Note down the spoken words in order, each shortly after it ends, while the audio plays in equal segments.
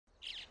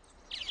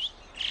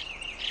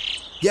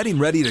Getting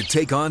ready to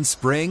take on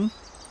spring?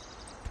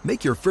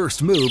 Make your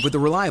first move with the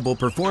reliable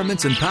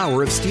performance and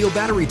power of Steel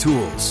battery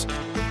tools.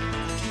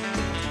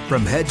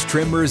 From hedge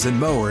trimmers and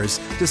mowers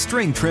to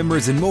string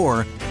trimmers and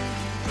more,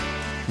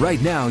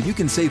 right now you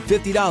can save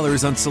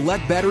 $50 on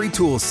select battery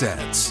tool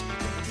sets.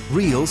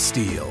 Real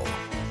Steel.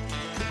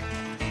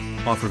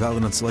 Offer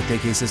valid on select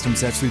AK system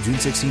sets through June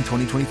 16,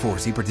 2024.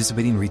 See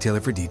participating retailer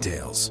for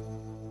details.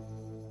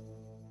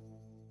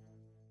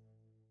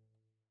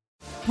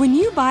 When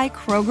you buy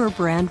Kroger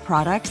brand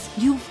products,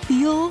 you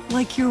feel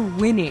like you're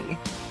winning.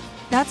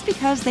 That's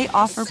because they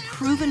offer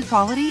proven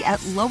quality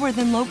at lower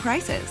than low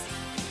prices.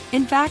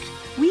 In fact,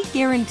 we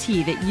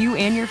guarantee that you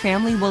and your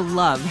family will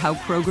love how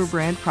Kroger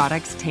brand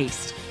products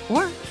taste,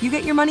 or you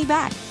get your money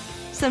back.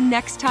 So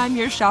next time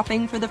you're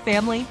shopping for the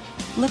family,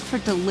 look for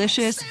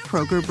delicious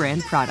Kroger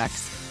brand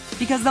products,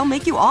 because they'll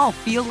make you all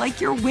feel like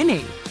you're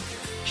winning.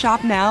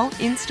 Shop now,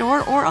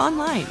 in-store, or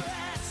online.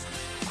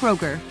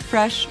 Kroger,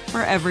 fresh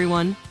for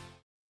everyone.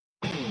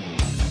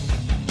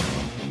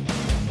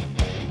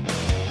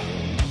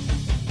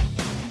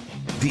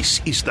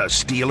 This is the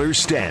Steelers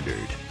Standard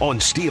on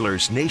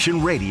Steelers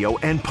Nation Radio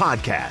and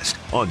podcast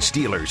on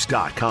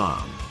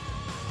Steelers.com.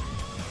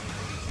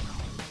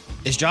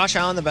 Is Josh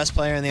Allen the best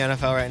player in the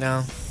NFL right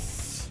now?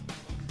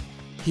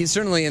 He's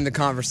certainly in the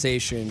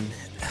conversation.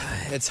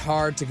 It's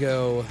hard to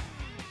go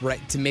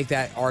right to make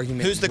that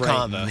argument. Who's the right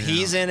combo? now.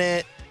 He's in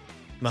it.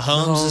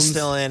 Mahomes is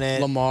still in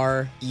it.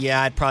 Lamar.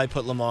 Yeah, I'd probably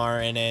put Lamar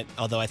in it,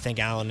 although I think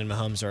Allen and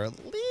Mahomes are a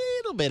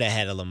little bit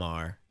ahead of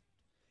Lamar.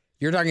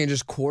 You're talking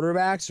just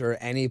quarterbacks or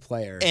any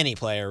player? Any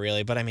player,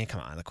 really. But, I mean,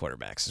 come on. The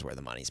quarterbacks is where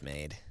the money's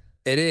made.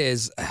 It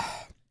is.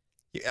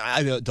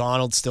 I know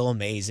Donald's still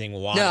amazing.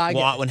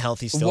 Watt when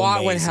healthy, still Watt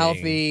amazing. when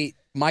healthy.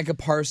 Micah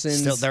Parsons.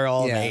 Still, they're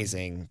all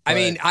amazing. I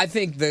mean, I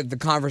think the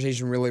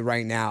conversation really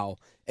right now,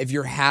 if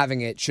you're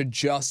having it, should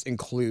just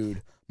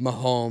include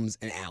Mahomes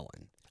and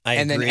Allen. I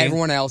agree. Then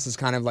everyone else is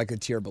kind of like a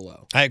tier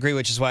below. I agree,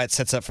 which is why it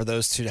sets up for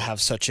those two to have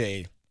such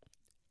a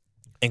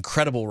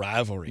incredible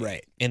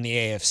rivalry in the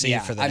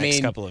AFC for the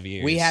next couple of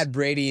years. We had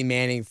Brady and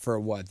Manning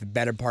for the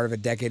better part of a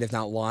decade, if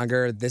not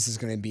longer. This is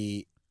going to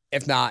be,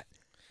 if not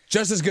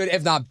just as good,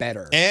 if not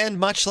better. And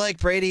much like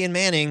Brady and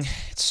Manning,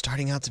 it's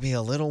starting out to be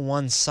a little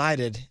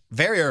one-sided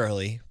very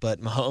early, but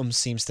Mahomes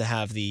seems to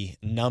have the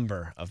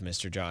number of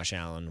Mr. Josh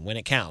Allen when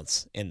it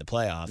counts in the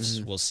playoffs.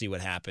 Mm-hmm. We'll see what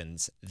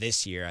happens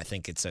this year. I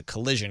think it's a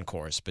collision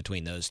course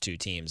between those two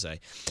teams. I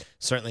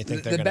certainly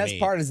think they're going to The best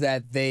part is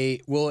that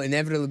they will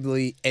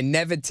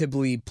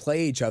inevitably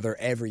play each other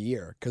every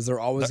year because they're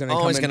always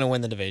going to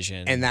win the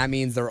division. And that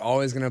means they're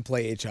always going to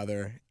play each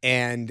other.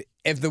 And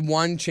if the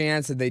one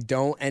chance that they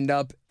don't end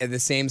up at the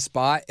same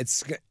spot,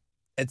 it's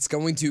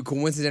going to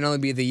coincidentally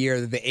be the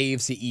year that the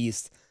AFC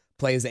East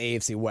plays the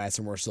AFC West,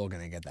 and we're still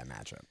going to get that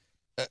matchup.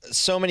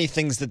 So many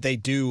things that they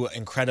do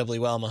incredibly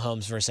well,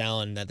 Mahomes versus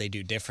Allen, that they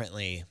do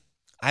differently.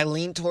 I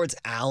lean towards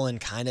Allen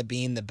kind of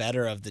being the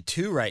better of the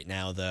two right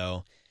now,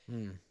 though.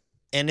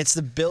 And it's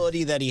the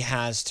ability that he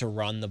has to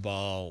run the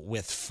ball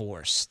with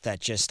force that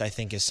just, I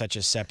think, is such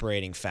a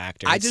separating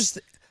factor. I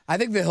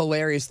think the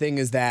hilarious thing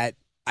is that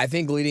I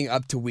think leading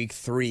up to week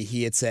 3,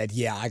 he had said,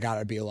 "Yeah, I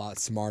gotta be a lot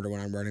smarter when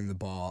I'm running the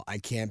ball. I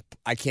can't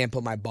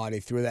put my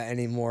body through that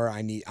anymore.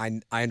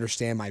 I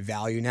understand my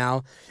value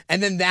now."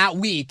 And then that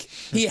week,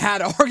 he had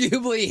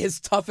arguably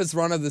his toughest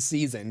run of the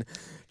season,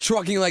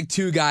 trucking like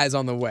 2 guys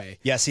on the way.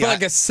 Yeah, for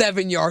like a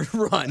 7-yard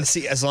run.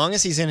 See, as long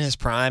as he's in his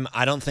prime,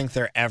 I don't think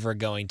they're ever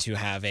going to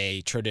have a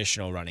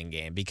traditional running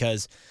game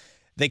because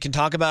they can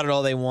talk about it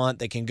all they want.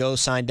 They can go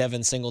sign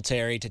Devin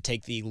Singletary to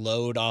take the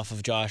load off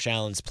of Josh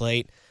Allen's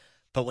plate.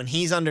 But when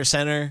he's under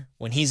center,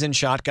 when he's in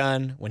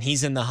shotgun, when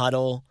he's in the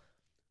huddle,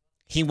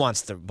 he wants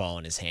the ball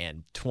in his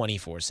hand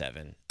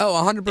 24/7. Oh,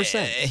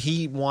 100%.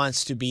 He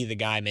wants to be the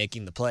guy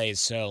making the plays.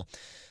 So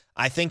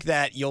I think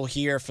that you'll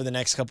hear for the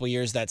next couple of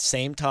years that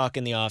same talk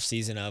in the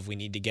offseason of we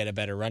need to get a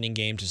better running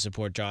game to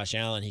support Josh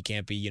Allen. He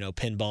can't be,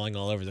 pinballing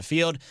all over the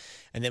field.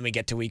 And then we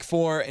get to week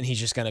 4, and he's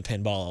just going to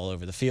pinball all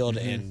over the field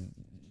and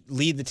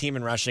lead the team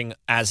in rushing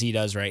as he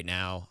does right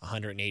now,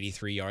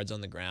 183 yards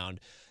on the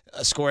ground.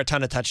 Score a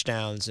ton of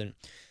touchdowns, and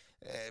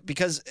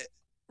because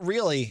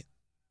really,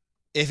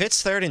 if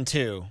it's 3rd and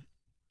 2,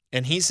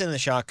 and he's in the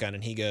shotgun,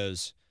 and he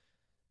goes,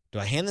 "Do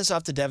I hand this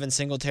off to Devin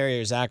Singletary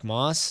or Zach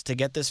Moss to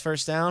get this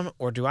first down,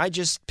 or do I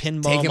just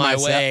pinball my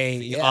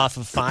way off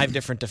of 5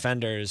 different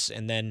defenders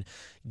and then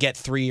get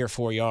 3 or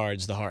 4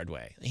 yards the hard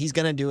way?" He's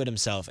going to do it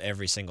himself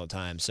every single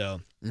time.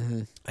 So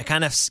I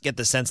kind of get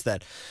the sense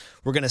that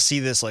we're going to see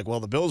this like,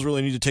 well, the Bills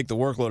really need to take the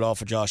workload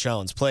off of Josh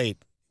Allen's plate.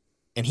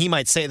 And he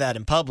might say that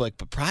in public,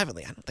 but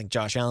privately, I don't think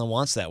Josh Allen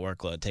wants that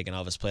workload taken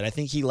off his plate. I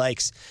think he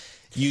likes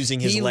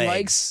using his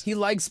legs. He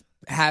likes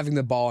having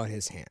the ball in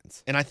his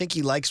hands. And I think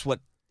he likes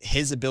what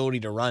his ability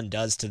to run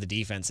does to the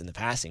defense in the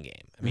passing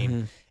game. I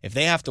mean, if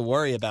they have to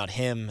worry about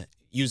him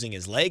using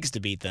his legs to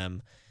beat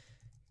them,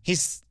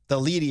 he's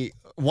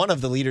one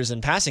of the leaders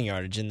in passing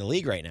yardage in the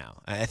league right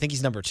now. I think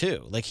he's number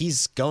 2. Like,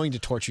 he's going to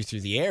torch you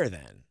through the air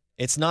then.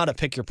 It's not a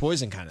pick your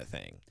poison kind of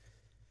thing.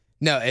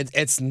 No,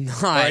 it's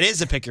not. Or it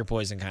is a pick your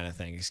poison kind of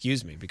thing,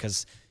 excuse me,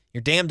 because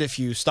you're damned if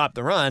you stop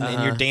the run,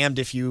 and you're damned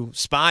if you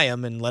spy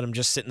him and let him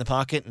just sit in the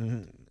pocket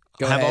and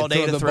have all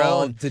day to throw.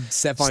 Ball and to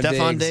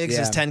Stephon Diggs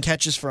has 10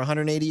 catches for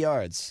 180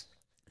 yards.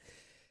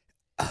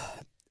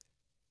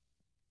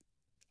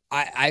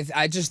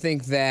 I just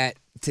think that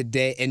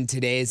in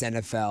today's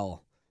NFL,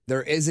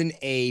 there isn't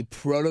a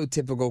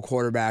prototypical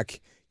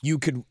quarterback you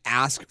could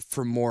ask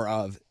for more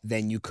of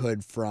than you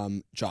could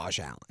from Josh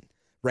Allen.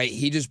 Right?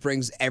 He just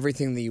brings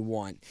everything that you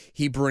want.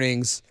 He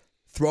brings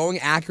throwing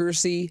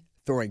accuracy,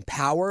 throwing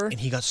power. And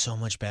he got so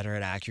much better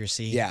at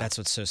accuracy. Yeah. That's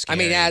what's so scary. I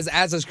mean,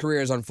 as his career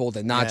has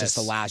unfolded, not just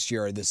the last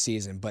year or this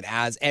season, but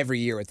as every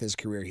year with his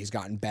career, he's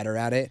gotten better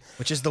at it.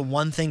 Which is the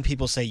one thing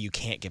people say you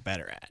can't get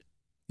better at.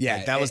 Yeah.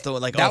 Like, that was the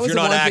if you're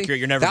not accurate,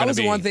 you're never going to be. That was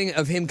the one thing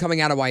of him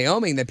coming out of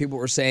Wyoming that people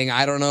were saying,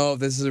 I don't know if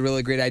this is a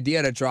really great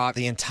idea to draft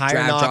knock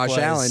Josh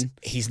Allen.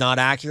 He's not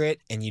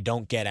accurate, and you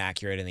don't get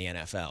accurate in the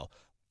NFL.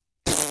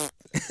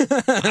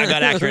 I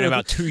got accurate in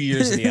about 2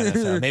 years in the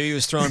NFL. Maybe he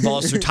was throwing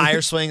balls through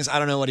tire swings. I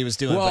don't know what he was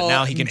doing, but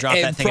now he can drop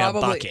that thing in a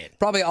bucket.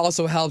 Probably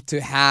also helped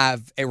to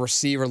have a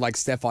receiver like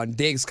Stephon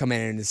Diggs come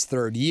in his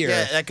third year.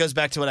 Yeah, that goes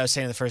back to what I was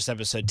saying in the first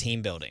episode,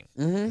 team building.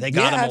 Mm-hmm. They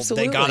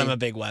got him a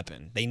big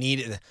weapon. They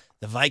needed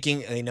the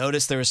Viking. They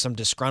noticed there was some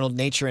disgruntled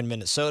nature in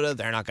Minnesota.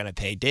 They're not going to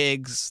pay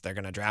Diggs. They're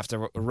going to draft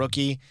a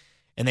rookie.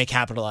 And they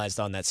capitalized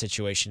on that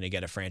situation to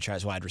get a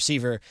franchise wide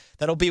receiver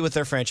that'll be with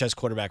their franchise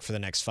quarterback for the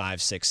next 5,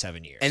 6,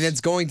 7 years. And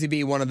it's going to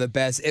be one of the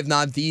best, if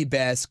not the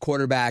best,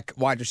 quarterback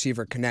wide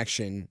receiver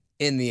connection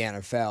in the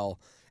NFL,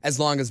 as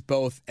long as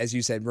both, as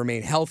you said,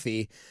 remain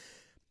healthy.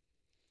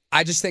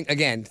 I just think,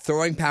 again,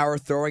 throwing power,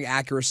 throwing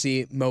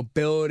accuracy,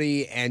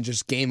 mobility, and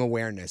just game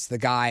awareness. The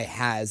guy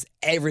has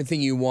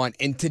everything you want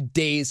in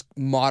today's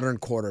modern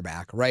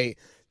quarterback, right?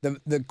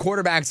 The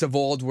quarterbacks of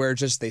old where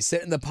just they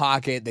sit in the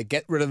pocket, they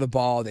get rid of the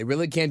ball, they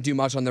really can't do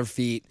much on their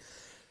feet.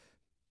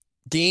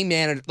 Game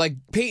manager, like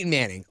Peyton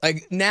Manning.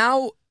 Like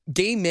now,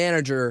 game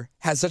manager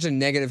has such a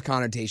negative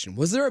connotation.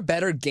 Was there a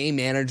better game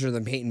manager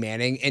than Peyton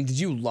Manning? And did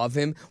you love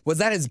him? Was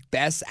that his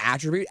best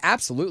attribute?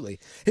 Absolutely.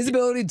 His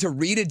ability to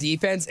read a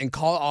defense and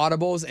call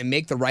audibles and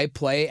make the right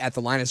play at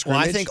the line of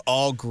scrimmage. Well, I think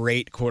all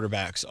great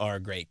quarterbacks are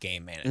great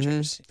game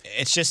managers. Mm-hmm.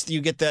 It's just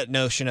you get that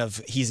notion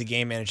of he's a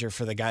game manager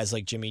for the guys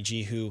like Jimmy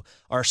G who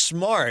are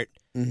smart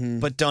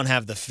but don't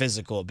have the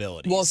physical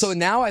abilities. Well, so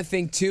now I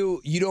think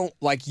too, you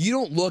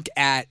don't look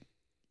at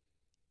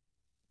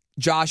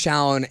Josh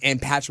Allen and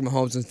Patrick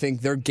Mahomes and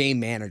think they're game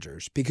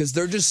managers because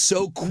they're just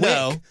so quick.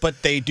 No, but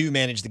they do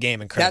manage the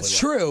game incredibly That's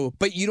true,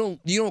 but you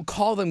don't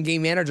call them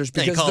game managers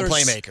because you call them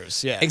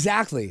playmakers. Yeah,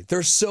 exactly.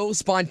 They're so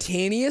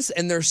spontaneous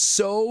and they're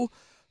so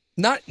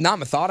not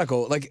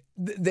methodical. Like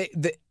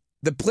the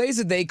plays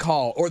that they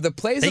call or the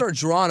plays that are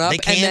drawn up. They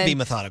can be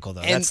methodical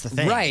though. That's the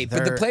thing, right?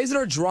 But the plays that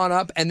are drawn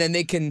up and then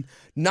they can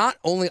not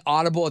only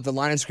audible at the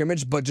line of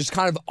scrimmage, but just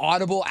kind of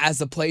audible as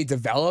the play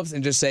develops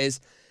and just says,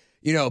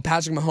 you know,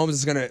 Patrick Mahomes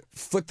is going to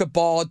flick the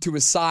ball to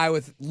his side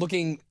with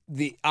looking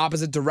the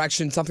opposite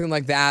direction, something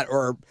like that,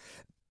 or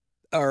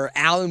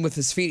Allen with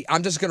his feet.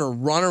 I'm just going to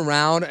run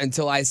around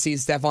until I see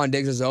Stephon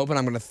Diggs is open.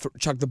 I'm going to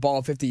chuck the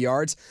ball 50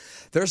 yards.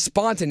 Their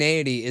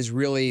spontaneity is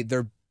really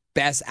their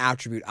best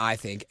attribute, I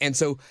think. And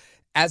so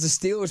as a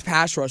Steelers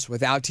pass rush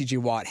without T.J.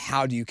 Watt,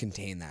 how do you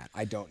contain that?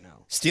 I don't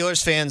know.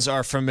 Steelers fans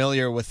are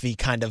familiar with the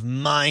kind of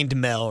mind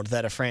meld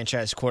that a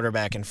franchise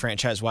quarterback and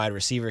franchise wide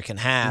receiver can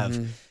have.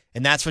 Mm-hmm.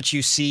 And that's what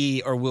you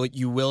see, or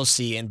you will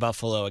see in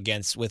Buffalo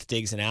with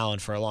Diggs and Allen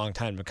for a long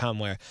time to come.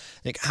 Where,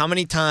 like, how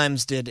many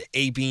times did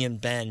AB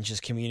and Ben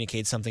just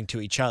communicate something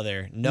to each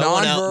other? No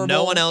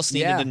one else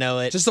needed to know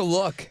it. Just a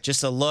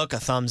look, a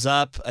thumbs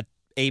up, a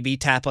AB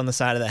tap on the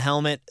side of the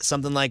helmet,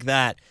 something like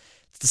that.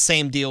 It's the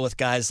same deal with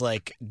guys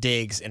like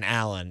Diggs and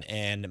Allen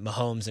and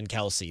Mahomes and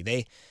Kelsey.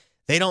 They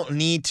don't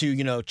need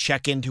to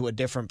check into a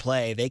different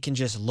play. They can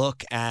just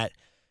look at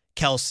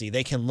Kelsey,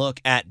 they can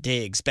look at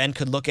Diggs. Ben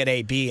could look at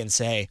AB and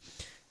say,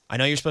 I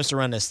know you're supposed to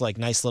run this like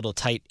nice little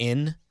tight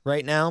in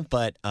right now,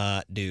 but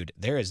dude,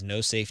 there is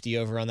no safety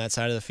over on that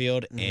side of the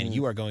field, and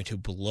you are going to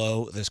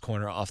blow this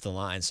corner off the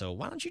line. So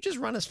why don't you just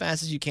run as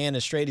fast as you can,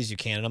 as straight as you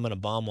can, and I'm going to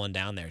bomb one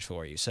down there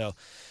for you. So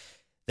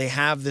they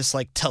have this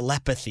like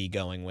telepathy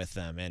going with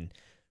them, and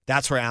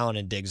that's where Allen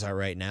and Diggs are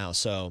right now.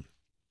 So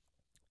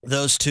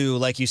those two,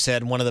 like you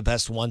said, one of the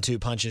best 1-2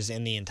 punches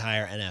in the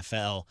entire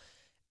NFL.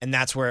 And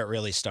that's where it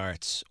really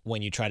starts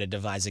when you try to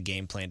devise a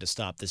game plan to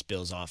stop this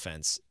Bills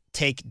offense.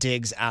 Take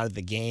Diggs out of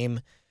the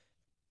game,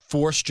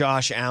 force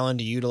Josh Allen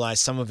to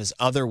utilize some of his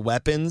other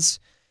weapons,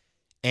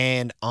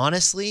 and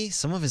honestly,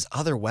 some of his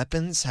other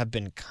weapons have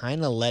been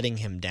kind of letting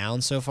him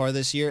down so far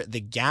this year. The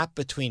gap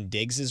between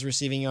Diggs'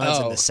 receiving yards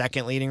and the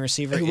second leading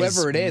receiver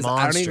whoever it is,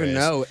 monstrous. I don't even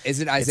know. Is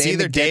it Isaiah? It's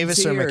either McKenzie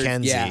Davis or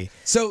McKenzie. Yeah.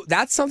 So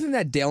that's something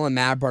that Dale and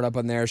Matt brought up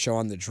on their show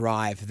on The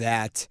Drive,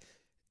 that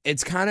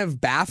it's kind of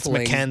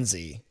baffling. It's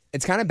McKenzie.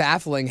 It's kind of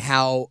baffling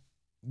how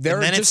they're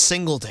and then just it's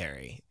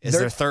Singletary is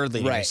their third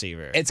leading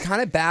receiver. It's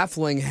kind of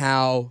baffling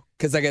how,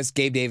 because I guess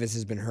Gabe Davis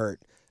has been hurt.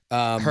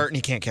 Hurt and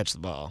he can't catch the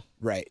ball.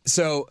 Right.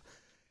 So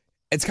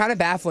it's kind of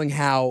baffling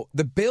how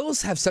the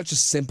Bills have such a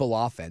simple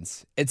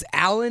offense. It's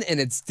Allen and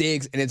it's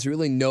Diggs and it's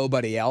really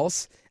nobody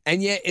else.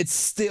 And yet it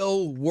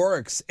still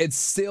works. It's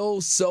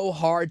still so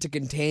hard to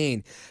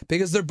contain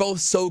because they're both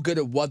so good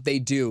at what they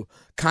do.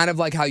 Kind of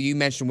like how you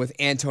mentioned with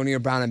Antonio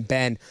Brown and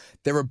Ben.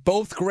 They were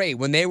both great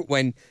when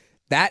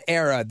that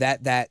era,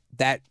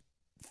 that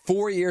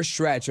 4-year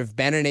stretch of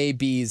Ben and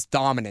AB's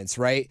dominance,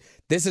 right?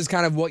 This is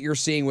kind of what you're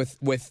seeing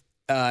with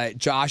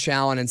Josh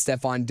Allen and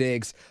Stephon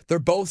Diggs. They're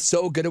both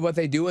so good at what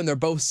they do, and they're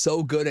both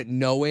so good at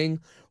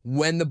knowing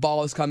when the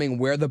ball is coming,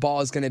 where the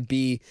ball is going to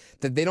be,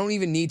 that they don't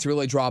even need to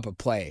really drop a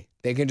play.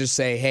 They can just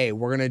say, hey,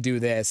 we're going to do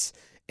this,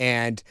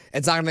 and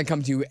it's not going to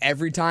come to you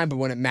every time, but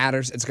when it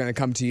matters, it's going to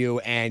come to you,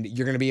 and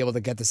you're going to be able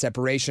to get the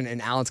separation,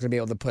 and Allen's going to be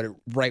able to put it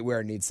right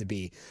where it needs to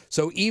be.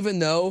 So even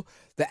though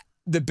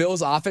the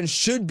Bills' offense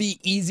should be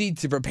easy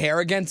to prepare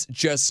against,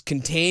 just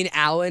contain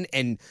Allen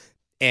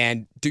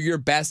and do your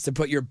best to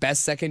put your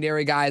best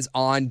secondary guys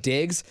on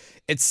Diggs,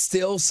 it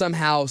still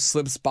somehow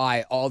slips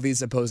by all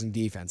these opposing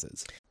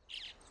defenses.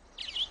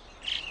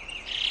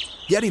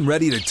 Getting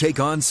ready to take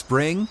on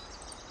spring?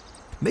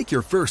 Make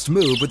your first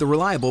move with the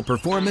reliable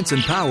performance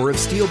and power of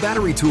Steel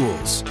battery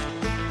tools.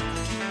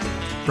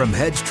 From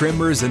hedge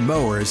trimmers and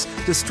mowers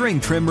to string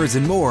trimmers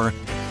and more,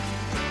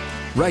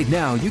 right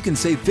now you can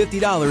save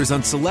 $50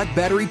 on select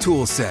battery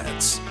tool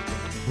sets.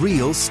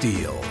 Real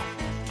Steel.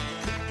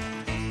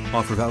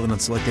 Offer valid on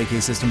select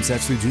AK system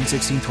sets through June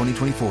 16,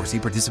 2024. See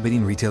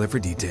participating retailer for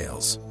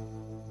details.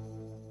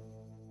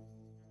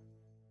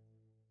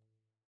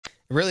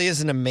 It really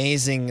is an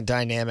amazing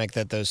dynamic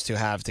that those two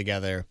have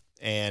together.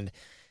 And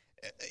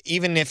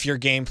even if your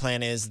game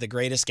plan is the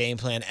greatest game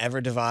plan ever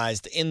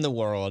devised in the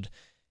world,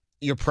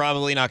 you're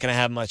probably not going to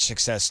have much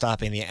success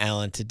stopping the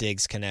Allen to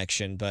Diggs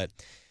connection. But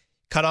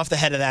cut off the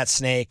head of that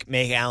snake,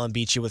 make Allen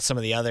beat you with some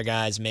of the other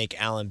guys, make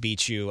Allen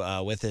beat you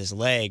with his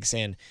legs.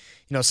 And,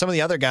 you know, some of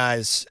the other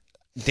guys,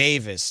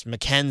 Davis,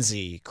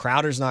 McKenzie,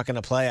 Crowder's not going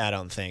to play, I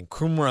don't think.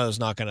 Kumro's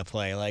not going to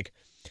play. Like,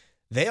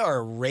 they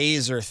are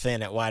razor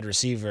thin at wide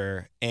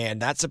receiver,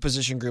 and that's a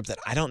position group that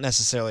I don't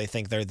necessarily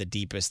think they're the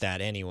deepest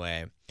at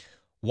anyway.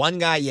 One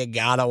guy you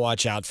got to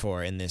watch out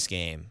for in this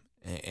game,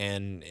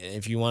 and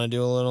if you want to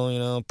do a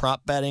little,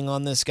 prop betting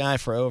on this guy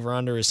for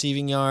over-under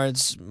receiving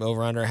yards,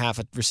 over-under half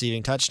a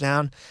receiving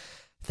touchdown,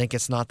 I think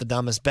it's not the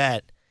dumbest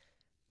bet.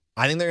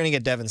 I think they're going to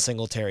get Devin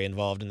Singletary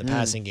involved in the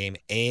passing game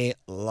a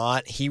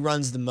lot. He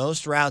runs the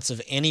most routes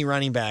of any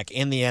running back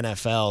in the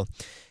NFL.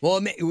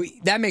 Well,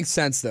 that makes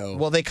sense, though.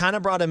 Well, they kind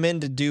of brought him in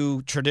to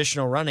do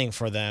traditional running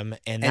for them,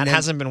 and that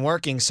hasn't been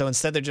working. So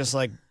instead, they're just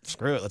like,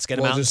 screw it, let's get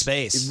him out in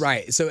space.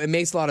 Right. So it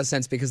makes a lot of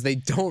sense because they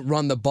don't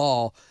run the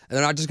ball, and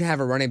they're not just going to have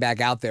a running back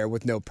out there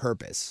with no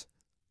purpose.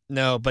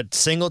 No, but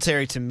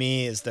Singletary, to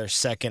me, is their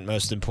second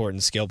most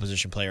important skill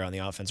position player on the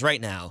offense right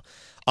now.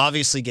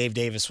 Obviously, Gabe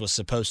Davis was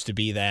supposed to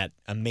be that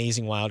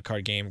amazing wild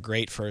card game,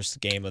 great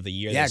first game of the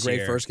year this year. Yeah,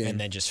 great first game. And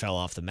then just fell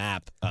off the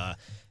map.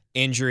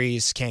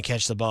 Injuries, can't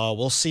catch the ball.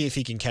 We'll see if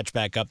he can catch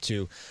back up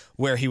to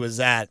where he was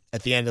at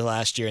the end of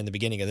last year and the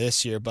beginning of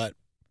this year. But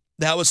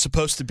that was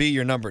supposed to be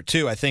your number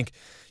two. I think,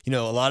 a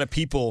lot of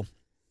people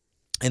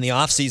in the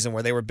offseason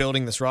where they were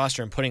building this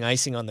roster and putting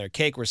icing on their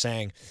cake were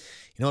saying,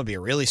 it'd be a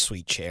really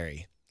sweet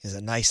cherry is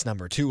a nice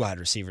number 2 wide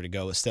receiver to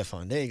go with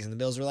Stephon Diggs. And the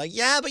Bills were like,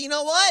 yeah, but you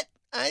know what?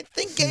 I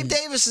think Gabe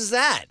Davis is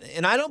that.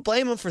 And I don't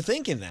blame him for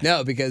thinking that.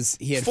 No, because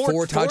he had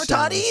 4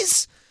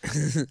 touchdowns. 4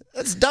 tutties?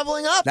 That's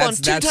doubling up on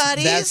 2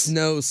 tutties. That's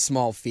no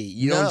small feat.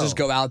 You don't just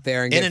go out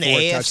there and get 4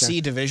 touchdowns. In an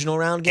AFC divisional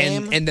round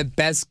game? And the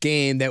best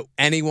game that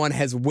anyone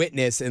has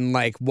witnessed in,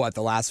 the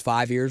last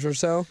 5 years or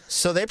so?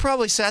 So they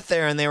probably sat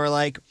there and they were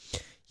like,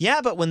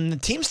 yeah, but when the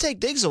teams take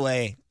Diggs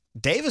away,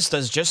 Davis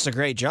does just a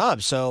great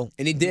job.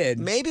 And he did.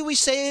 Maybe we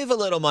save a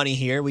little money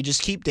here. We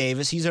just keep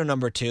Davis. He's our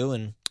number 2,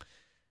 and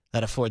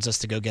that affords us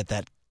to go get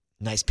that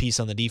nice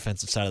piece on the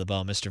defensive side of the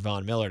ball, Mr.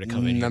 Von Miller, to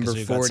come in here because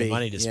we've got some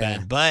money to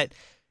spend. But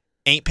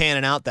ain't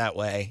panning out that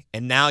way.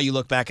 And now you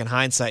look back in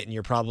hindsight and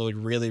you're probably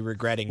really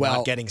regretting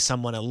not getting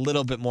someone a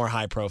little bit more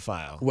high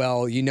profile.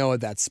 Well, you know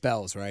what that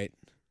spells, right?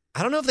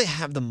 I don't know if they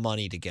have the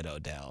money to get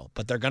Odell,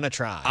 but they're going to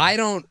try.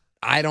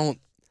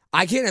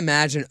 I can't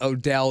imagine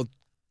Odell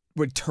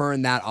would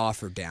turn that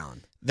offer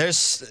down.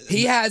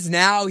 He is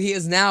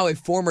now a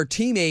former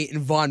teammate in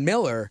Von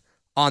Miller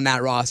on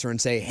that roster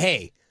and say,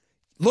 hey,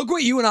 look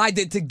what you and I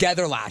did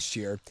together last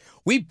year.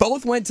 We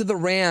both went to the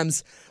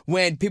Rams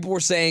when people were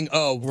saying,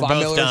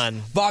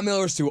 Von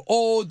Miller's too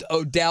old.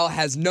 Odell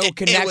has no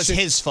connection. It was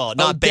his fault,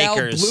 not Odell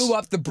Baker's. Blew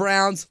up the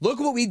Browns.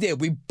 Look what we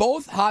did. We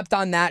both hopped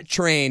on that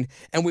train,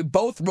 and we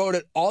both rode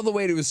it all the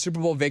way to a Super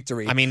Bowl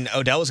victory. I mean,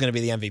 Odell was going to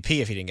be the MVP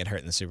if he didn't get hurt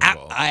in the Super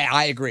Bowl.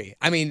 I agree.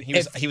 I mean, he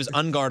was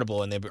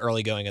unguardable in the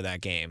early going of that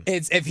game.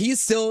 If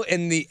he's still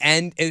in the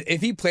end,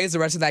 if he plays the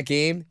rest of that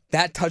game,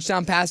 that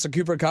touchdown pass to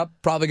Cooper Kupp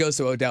probably goes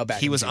to Odell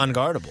Beckham. He was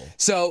unguardable.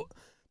 So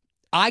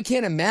I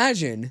can't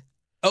imagine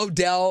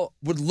Odell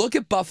would look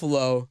at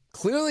Buffalo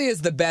clearly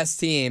as the best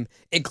team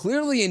and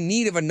clearly in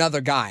need of another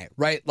guy,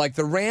 right? Like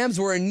the Rams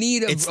were in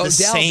need of It's Odell. the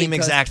same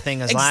exact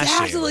thing as last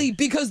year. Exactly,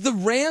 because the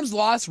Rams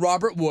lost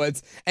Robert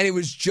Woods and it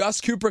was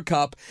just Cooper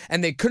Kupp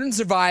and they couldn't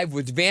survive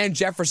with Van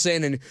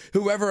Jefferson and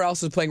whoever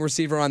else was playing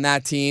receiver on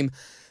that team.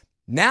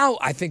 Now,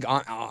 I think,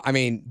 I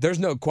mean, there's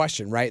no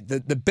question, right?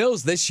 The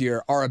Bills this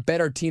year are a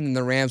better team than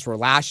the Rams were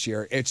last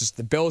year. It's just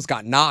the Bills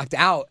got knocked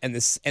out in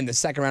the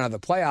second round of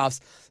the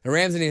playoffs. The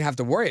Rams didn't even have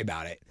to worry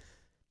about it.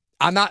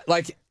 I'm not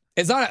like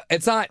it's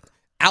not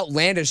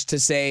outlandish to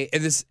say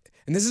this,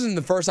 and this isn't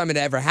the first time it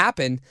ever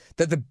happened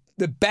that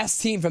the best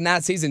team from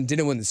that season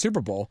didn't win the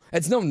Super Bowl.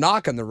 It's no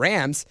knock on the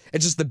Rams.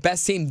 It's just the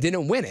best team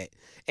didn't win it,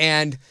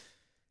 and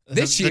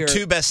this year the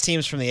two best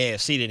teams from the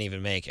AFC didn't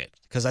even make it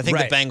because I think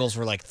the Bengals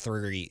were like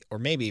 3 or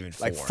maybe even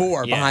 4. Like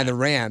 4 behind the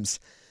Rams.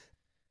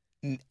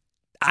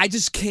 I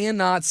just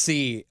cannot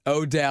see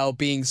Odell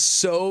being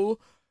so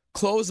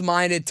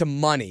close-minded to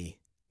money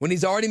when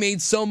he's already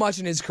made so much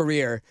in his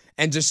career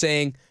and just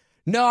saying,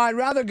 no, I'd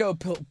rather go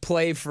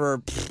play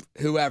for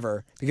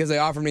whoever because they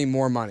offer me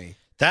more money.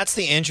 That's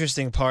the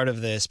interesting part of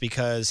this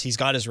because he's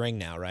got his ring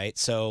now, right?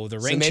 So the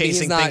ring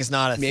chasing thing's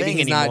not a thing anymore. Maybe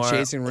he's not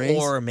chasing rings.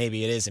 Or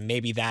maybe it is, and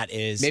maybe that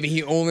is. Maybe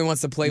he only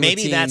wants to play with teams.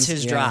 Maybe that's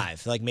his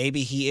drive. Like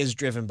maybe he is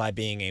driven by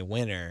being a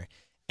winner.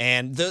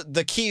 And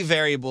the key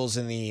variables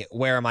in the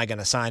where am I going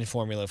to sign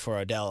formula for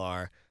Odell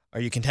are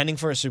you contending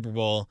for a Super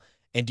Bowl,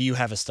 and do you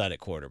have a stud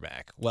at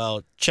quarterback?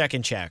 Well, check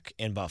and check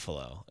in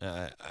Buffalo.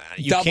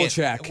 Double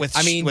check.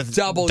 With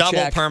double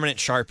check. Permanent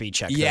Sharpie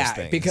check those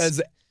things.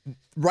 Because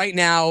right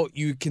now,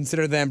 you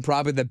consider them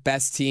probably the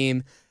best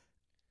team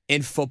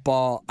in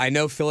football. I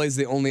know Philly's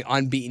the only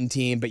unbeaten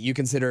team, but you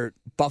consider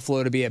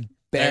Buffalo to be a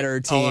better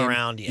team. All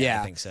around,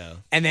 yeah, I think so.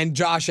 And then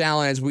Josh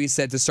Allen, as we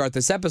said to start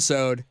this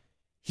episode,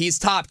 he's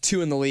top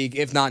 2 in the league,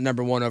 if not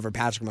number 1 over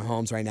Patrick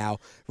Mahomes right now,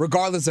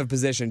 regardless of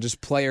position,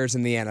 just players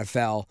in the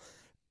NFL.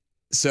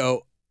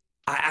 So,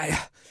 I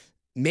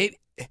maybe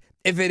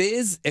if it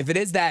is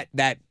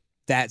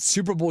that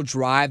Super Bowl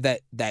drive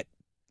that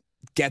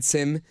gets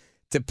him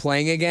to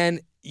playing again,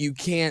 you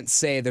can't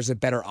say there's a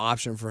better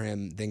option for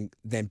him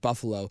than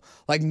Buffalo.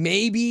 Like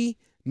maybe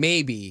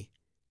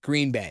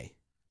Green Bay,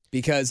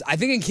 because I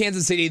think in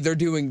Kansas City they're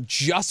doing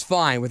just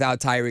fine without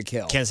Tyreek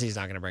Hill. Kansas City's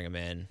not going to bring him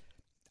in.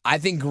 I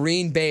think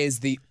Green Bay is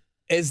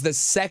the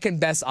second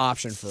best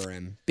option for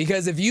him,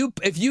 because if you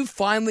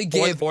finally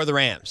give or the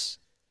Rams.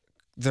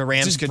 The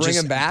Rams just could bring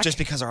him back just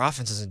because our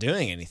offense isn't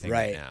doing anything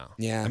right now.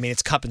 Yeah, I mean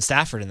it's Kupp and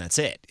Stafford, and that's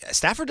it.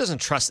 Stafford doesn't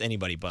trust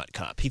anybody but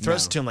Kupp. He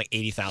throws it to him like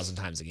 80,000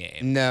 times a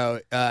game. No,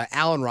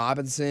 Allen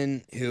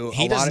Robinson, who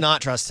he does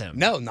not trust him.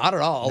 No, not at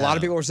all. A lot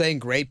of people were saying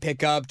great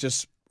pickup,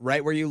 just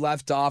right where you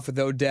left off with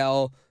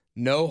Odell.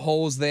 No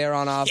holes there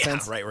on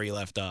offense. Yeah, right where you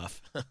left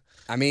off.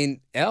 I mean,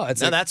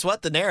 that's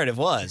what the narrative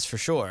was for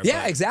sure.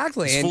 Yeah,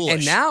 exactly.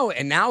 And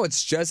now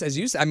it's just as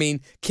you said. I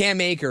mean,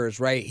 Cam Akers,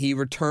 right? He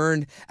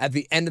returned at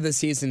the end of the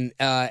season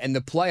in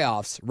the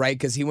playoffs, right?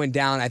 Because he went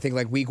down, I think,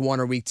 like week 1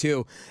 or week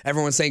 2.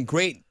 Everyone's saying,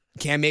 great,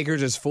 Cam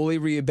Akers is fully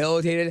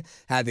rehabilitated,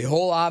 had the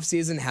whole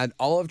offseason, had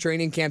all of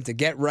training camp to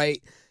get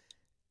right,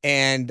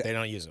 and they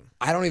don't use him.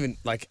 I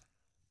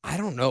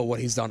don't know what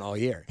he's done all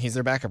year. He's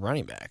their backup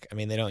running back. I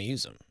mean, they don't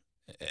use him.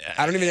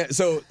 I don't even know.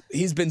 So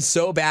he's been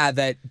so bad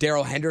that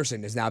Darrell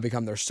Henderson has now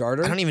become their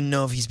starter. I don't even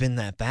know if he's been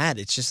that bad.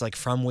 It's just like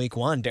from week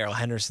 1, Darrell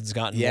Henderson's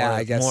gotten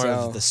more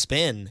of the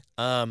spin.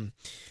 But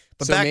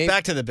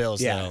back to the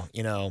Bills, though.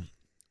 You know,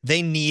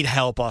 they need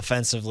help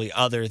offensively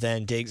other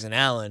than Diggs and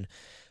Allen.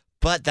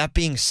 But that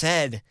being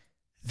said,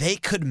 they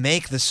could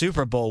make the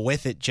Super Bowl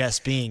with it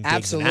just being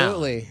Diggs and Allen.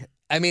 Absolutely.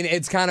 I mean,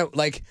 it's kind of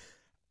like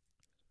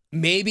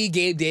maybe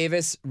Gabe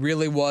Davis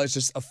really was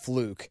just a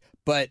fluke.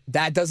 But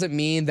that doesn't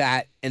mean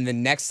that in the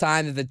next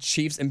time that the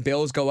Chiefs and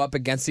Bills go up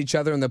against each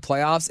other in the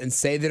playoffs and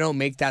say they don't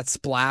make that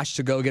splash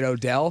to go get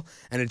Odell,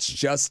 and it's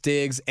just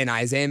Diggs and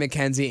Isaiah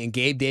McKenzie and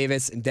Gabe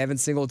Davis and Devin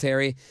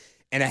Singletary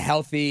and a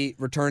healthy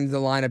return to the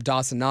lineup,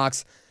 Dawson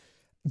Knox,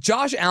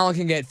 Josh Allen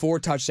can get 4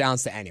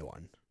 touchdowns to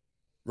anyone,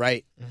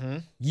 right? Mm-hmm.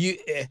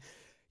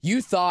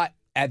 You thought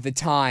at the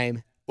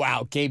time,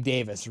 wow, Gabe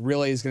Davis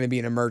really is going to be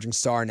an emerging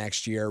star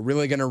next year,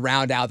 really going to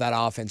round out that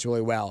offense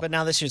really well. But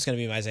now this year's going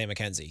to be Isaiah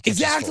McKenzie.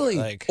 Exactly.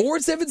 Or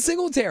it's Devin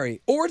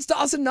Singletary. Or it's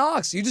Dawson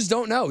Knox. You just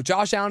don't know.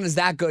 Josh Allen is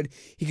that good.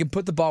 He can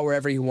put the ball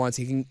wherever he wants.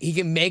 He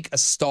can make a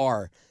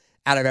star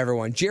out of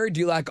everyone. Jerry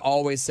Dulac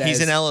always says...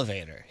 He's an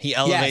elevator. He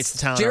elevates the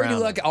talent Jerry around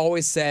Dulac him.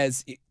 always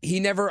says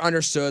he never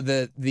understood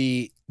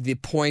the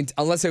point,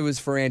 unless it was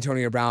for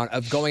Antonio Brown,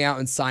 of going out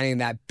and signing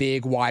that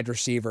big wide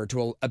receiver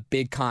to a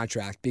big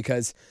contract,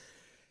 because...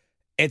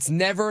 it's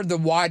never the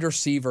wide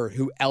receiver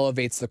who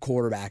elevates the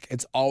quarterback.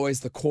 It's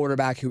always the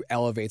quarterback who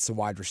elevates the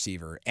wide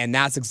receiver. And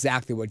that's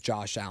exactly what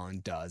Josh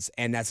Allen does.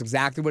 And that's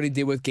exactly what he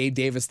did with Gabe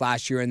Davis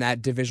last year in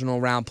that divisional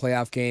round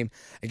playoff game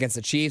against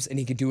the Chiefs. And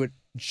he can do it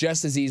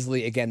just as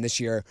easily again this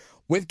year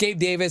with Gabe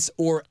Davis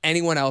or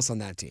anyone else on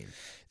that team.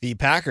 The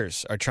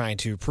Packers are trying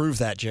to prove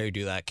that Jerry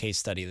Dulac case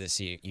study this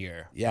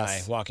year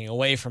by walking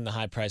away from the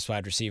high-priced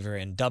wide receiver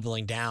and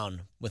doubling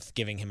down with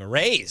giving him a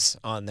raise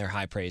on their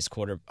high-priced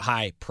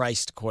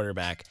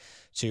quarterback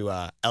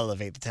to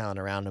elevate the talent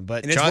around him.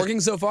 But and it's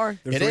working so far.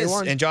 It is,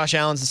 and Josh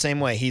Allen's the same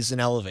way. He's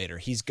an elevator.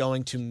 He's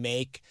going to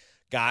make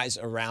guys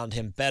around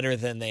him better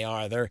than they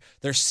are.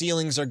 Their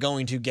ceilings are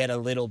going to get a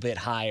little bit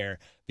higher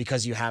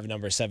because you have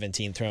number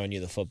 17 throwing you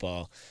the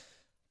football.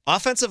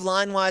 Offensive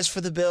line-wise for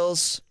the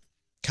Bills,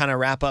 kind of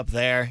wrap up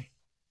there.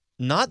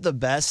 Not the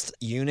best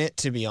unit,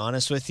 to be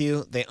honest with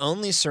you. They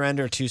only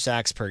surrender 2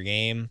 sacks per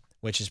game,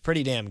 which is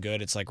pretty damn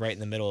good. It's like right in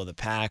the middle of the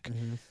pack.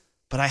 Mm-hmm.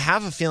 But I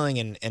have a feeling,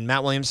 and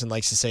Matt Williamson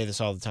likes to say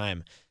this all the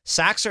time,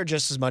 sacks are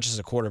just as much as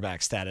a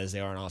quarterback stat as they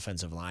are an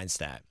offensive line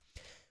stat.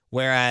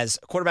 Whereas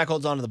a quarterback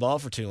holds onto the ball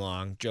for too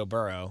long, Joe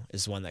Burrow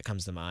is one that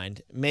comes to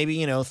mind.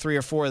 Maybe, 3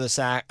 or 4 of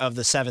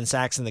the 7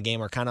 sacks in the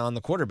game are kind of on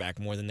the quarterback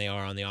more than they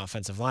are on the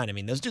offensive line. I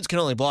mean, those dudes can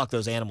only block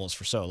those animals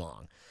for so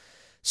long.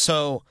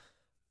 So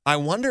I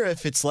wonder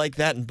if it's like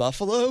that in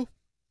Buffalo,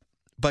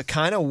 but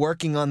kind of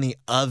working on the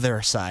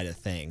other side of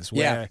things.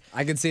 Where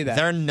I can see that.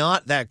 They're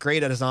not that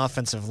great at his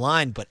offensive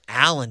line, but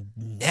Allen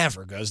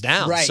never goes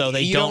down. Right. So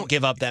they don't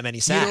give up that many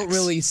sacks. You don't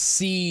really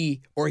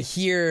see or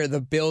hear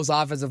the Bills'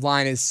 offensive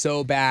line is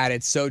so bad.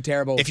 It's so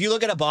terrible. If you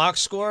look at a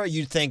box score,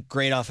 you'd think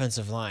great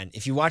offensive line.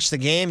 If you watch the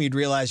game, you'd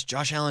realize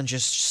Josh Allen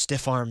just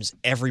stiff arms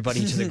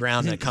everybody to the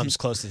ground that comes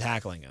close to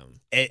tackling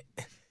him.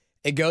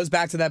 It goes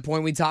back to that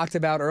point we talked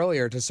about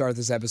earlier to start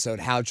this episode,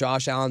 how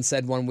Josh Allen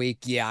said one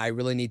week, I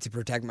really need to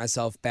protect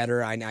myself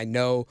better. I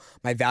know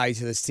my value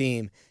to this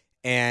team.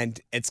 And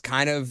it's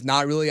kind of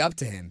not really up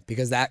to him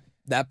because that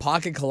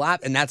pocket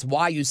collapse, and that's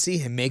why you see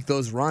him make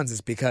those runs,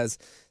 is because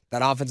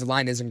that offensive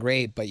line isn't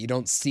great, but you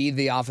don't see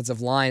the offensive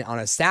line on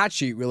a stat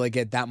sheet really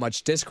get that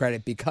much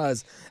discredit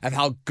because of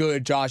how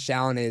good Josh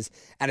Allen is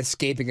at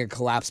escaping a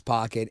collapsed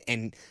pocket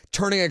and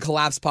turning a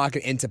collapsed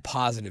pocket into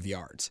positive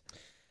yards.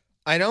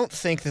 I don't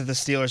think that the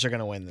Steelers are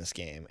going to win this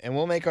game. And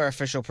we'll make our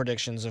official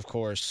predictions, of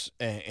course,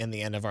 in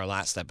the end of our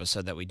last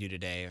episode that we do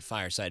today,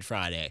 Fireside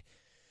Friday.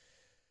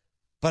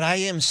 But I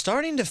am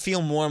starting to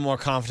feel more and more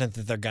confident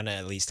that they're going to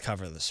at least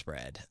cover the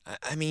spread.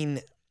 I mean,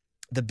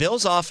 the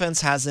Bills'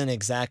 offense hasn't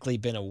exactly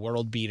been a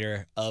world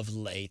beater of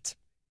late.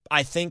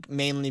 I think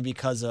mainly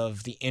because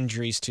of the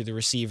injuries to the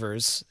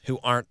receivers, who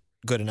aren't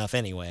good enough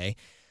anyway,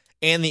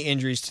 and the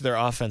injuries to their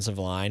offensive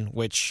line,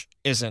 which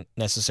isn't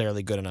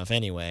necessarily good enough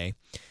anyway.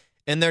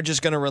 And they're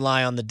just going to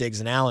rely on the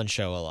Diggs and Allen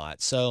show a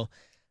lot. So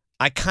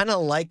I kind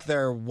of like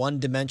their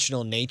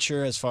one-dimensional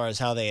nature as far as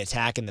how they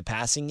attack in the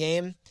passing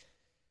game.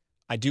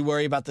 I do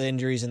worry about the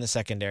injuries in the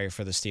secondary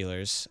for the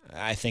Steelers.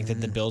 I think that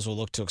the Bills will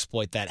look to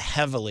exploit that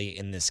heavily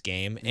in this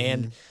game.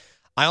 And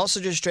I also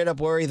just straight up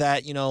worry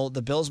that,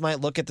 the Bills might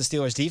look at the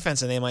Steelers'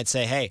 defense and they might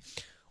say, hey,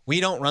 we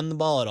don't run the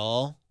ball at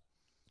all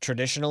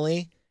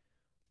traditionally,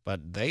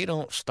 but they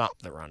don't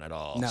stop the run at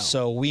all. No.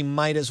 So we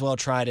might as well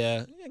try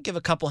to give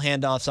a couple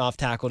handoffs off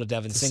tackle to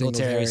Devin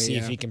Singletary, see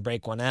if he can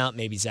break one out.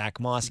 Maybe Zach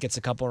Moss gets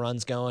a couple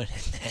runs going,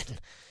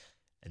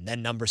 and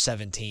then number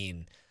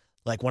 17,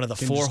 like one of the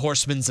 4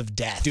 horsemen of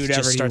death,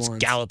 just starts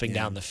galloping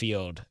down the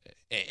field.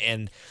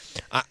 And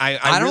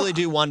I really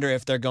do wonder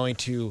if they're going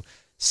to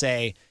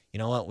say, you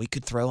know what, we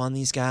could throw on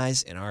these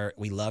guys, and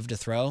we love to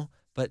throw,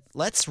 but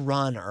let's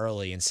run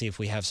early and see if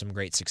we have some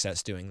great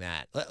success doing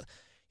that.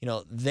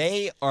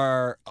 They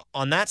are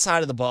on that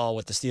side of the ball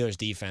with the Steelers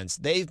defense.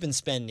 They've been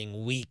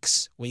spending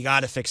weeks. We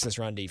got to fix this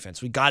run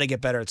defense. We got to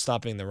get better at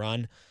stopping the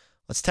run.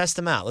 Let's test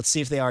them out. Let's see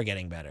if they are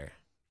getting better.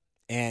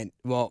 And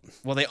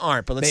they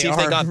aren't, but let's see if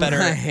they got better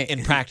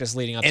in practice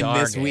leading up to our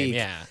this game. Week.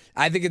 Yeah.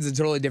 I think it's a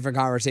totally different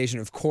conversation,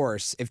 of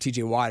course, if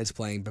TJ Watt is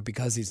playing, but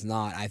because he's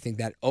not, I think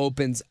that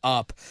opens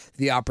up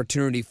the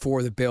opportunity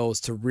for the Bills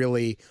to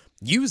really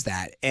use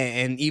that.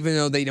 And even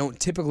though they don't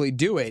typically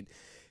do it,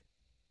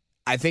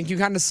 I think you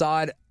kind of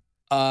saw it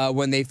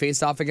when they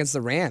faced off against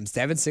the Rams.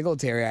 Devin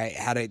Singletary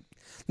had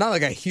not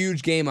like a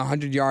huge game,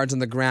 100 yards on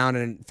the ground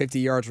and 50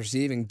 yards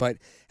receiving, but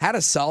had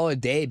a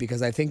solid day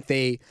because I think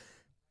they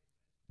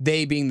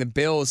being the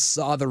Bills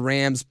saw the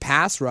Rams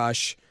pass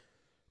rush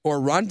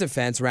or run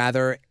defense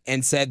rather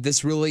and said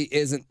this really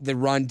isn't the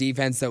run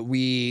defense that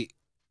we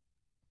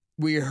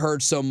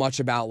heard so much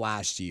about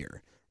last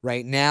year.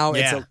 Right now,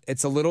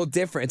 it's a little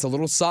different. It's a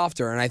little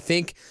softer, and I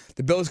think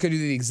the Bills could do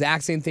the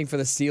exact same thing for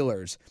the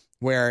Steelers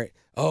where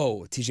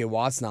TJ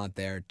Watt's not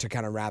there to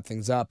kind of wrap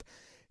things up.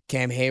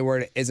 Cam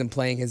Hayward isn't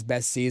playing his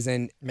best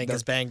season.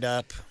 Minka's banged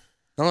up.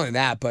 Not only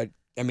that, but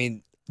I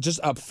mean, just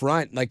up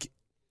front, like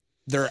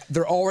they're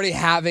already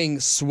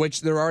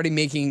they're already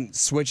making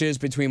switches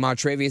between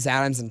Montravius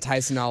Adams and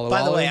Tyson Alualu.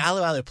 By the way,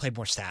 Alualu played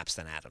more snaps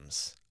than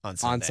Adams on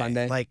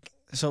Sunday.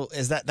 So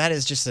that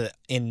is just a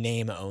in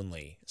name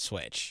only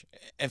switch.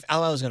 If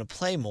Alualu is going to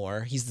play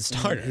more, he's the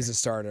starter. He's a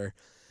starter.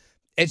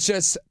 It's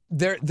just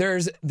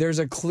there's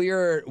a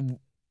clear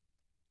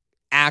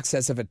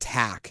access of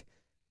attack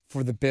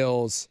for the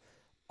Bills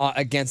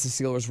against the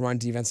Steelers' run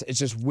defense. It's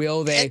just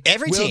will they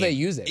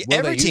use it?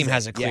 Every team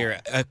has a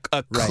clear,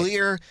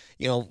 clear,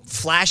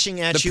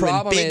 flashing at you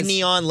in big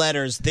neon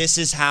letters. This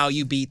is how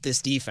you beat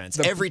this defense.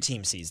 Every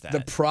team sees that.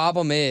 The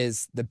problem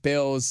is the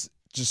Bills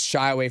just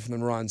shy away from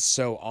the run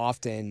so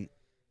often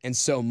and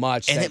so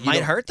much, and that it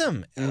might hurt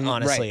them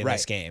honestly in right.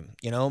 this game.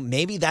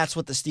 Maybe that's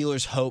what the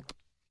Steelers hope.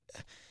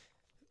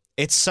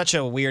 It's such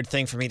a weird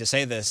thing for me to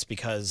say this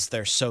because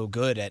they're so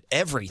good at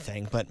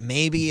everything, but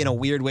maybe in a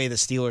weird way the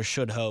Steelers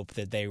should hope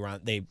that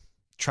they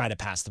try to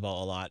pass the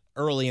ball a lot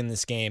early in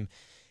this game,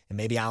 and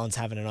maybe Allen's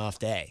having an off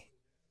day.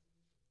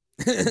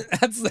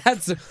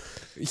 That's a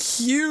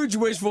huge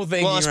wishful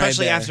thinking. Well,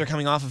 especially right there. after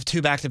coming off of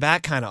 2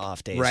 back-to-back kind of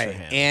off days for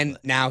him. And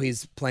now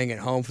he's playing at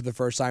home for the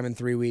first time in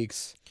 3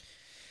 weeks.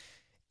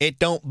 It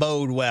don't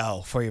bode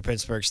well for your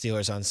Pittsburgh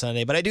Steelers on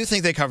Sunday, but I do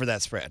think they cover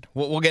that spread.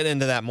 We'll get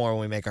into that more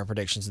when we make our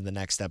predictions in the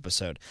next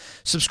episode.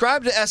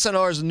 Subscribe to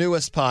SNR's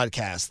newest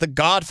podcast. The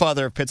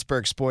godfather of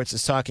Pittsburgh sports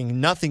is talking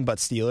nothing but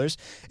Steelers.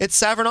 It's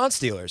Savern on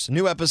Steelers.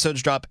 New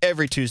episodes drop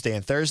every Tuesday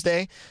and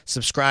Thursday.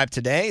 Subscribe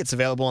today. It's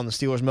available on the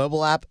Steelers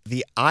mobile app,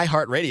 the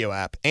iHeartRadio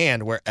app,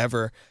 and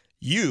wherever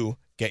you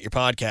get your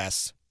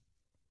podcasts.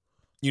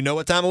 You know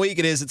what time of week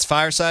it is. It's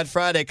Fireside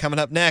Friday coming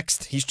up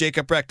next. He's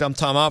Jacob Recht. I'm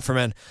Tom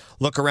Opferman.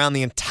 Look around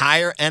the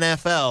entire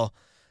NFL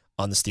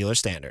on the Steelers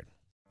Standard.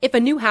 If a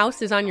new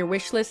house is on your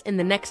wish list in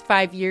the next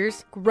 5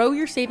 years, grow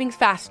your savings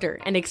faster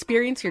and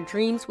experience your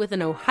dreams with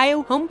an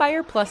Ohio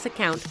Homebuyer Plus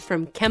account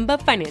from Kemba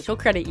Financial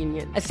Credit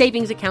Union. A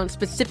savings account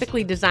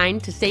specifically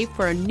designed to save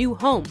for a new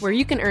home where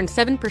you can earn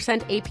 7%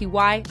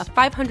 APY,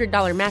 a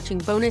 $500 matching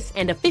bonus,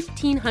 and a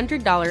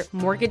 $1,500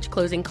 mortgage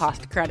closing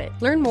cost credit.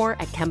 Learn more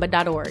at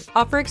Kemba.org.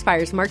 Offer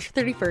expires March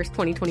 31st,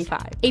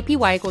 2025.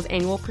 APY equals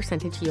annual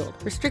percentage yield.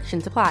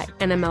 Restrictions apply.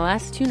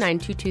 NMLS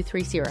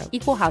 292230.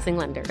 Equal housing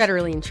lender.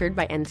 Federally insured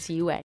by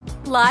NCUA.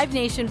 Live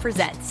Nation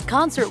presents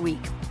Concert Week.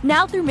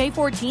 Now through May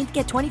 14th,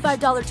 get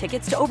 $25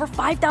 tickets to over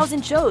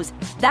 5,000 shows.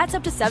 That's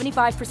up to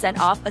 75%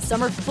 off a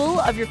summer full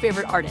of your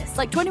favorite artists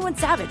like 21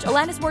 Savage,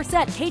 Alanis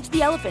Morissette, Cage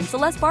the Elephant,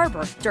 Celeste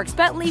Barber, Dierks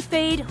Bentley,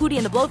 Fade, Hootie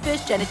and the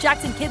Blowfish, Janet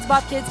Jackson, Kids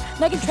Bop Kids,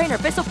 Meghan Trainor,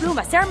 Peso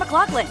Pluma, Sarah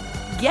McLachlan.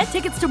 Get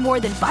tickets to more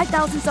than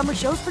 5,000 summer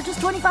shows for just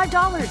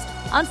 $25.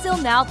 Until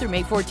now through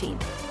May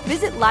 14th.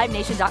 Visit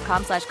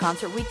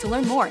LiveNation.com/Concert Week to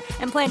learn more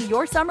and plan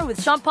your summer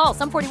with Sean Paul,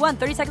 Sum 41,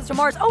 30 Seconds to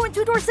Mars, and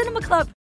Two Door Cinema Club.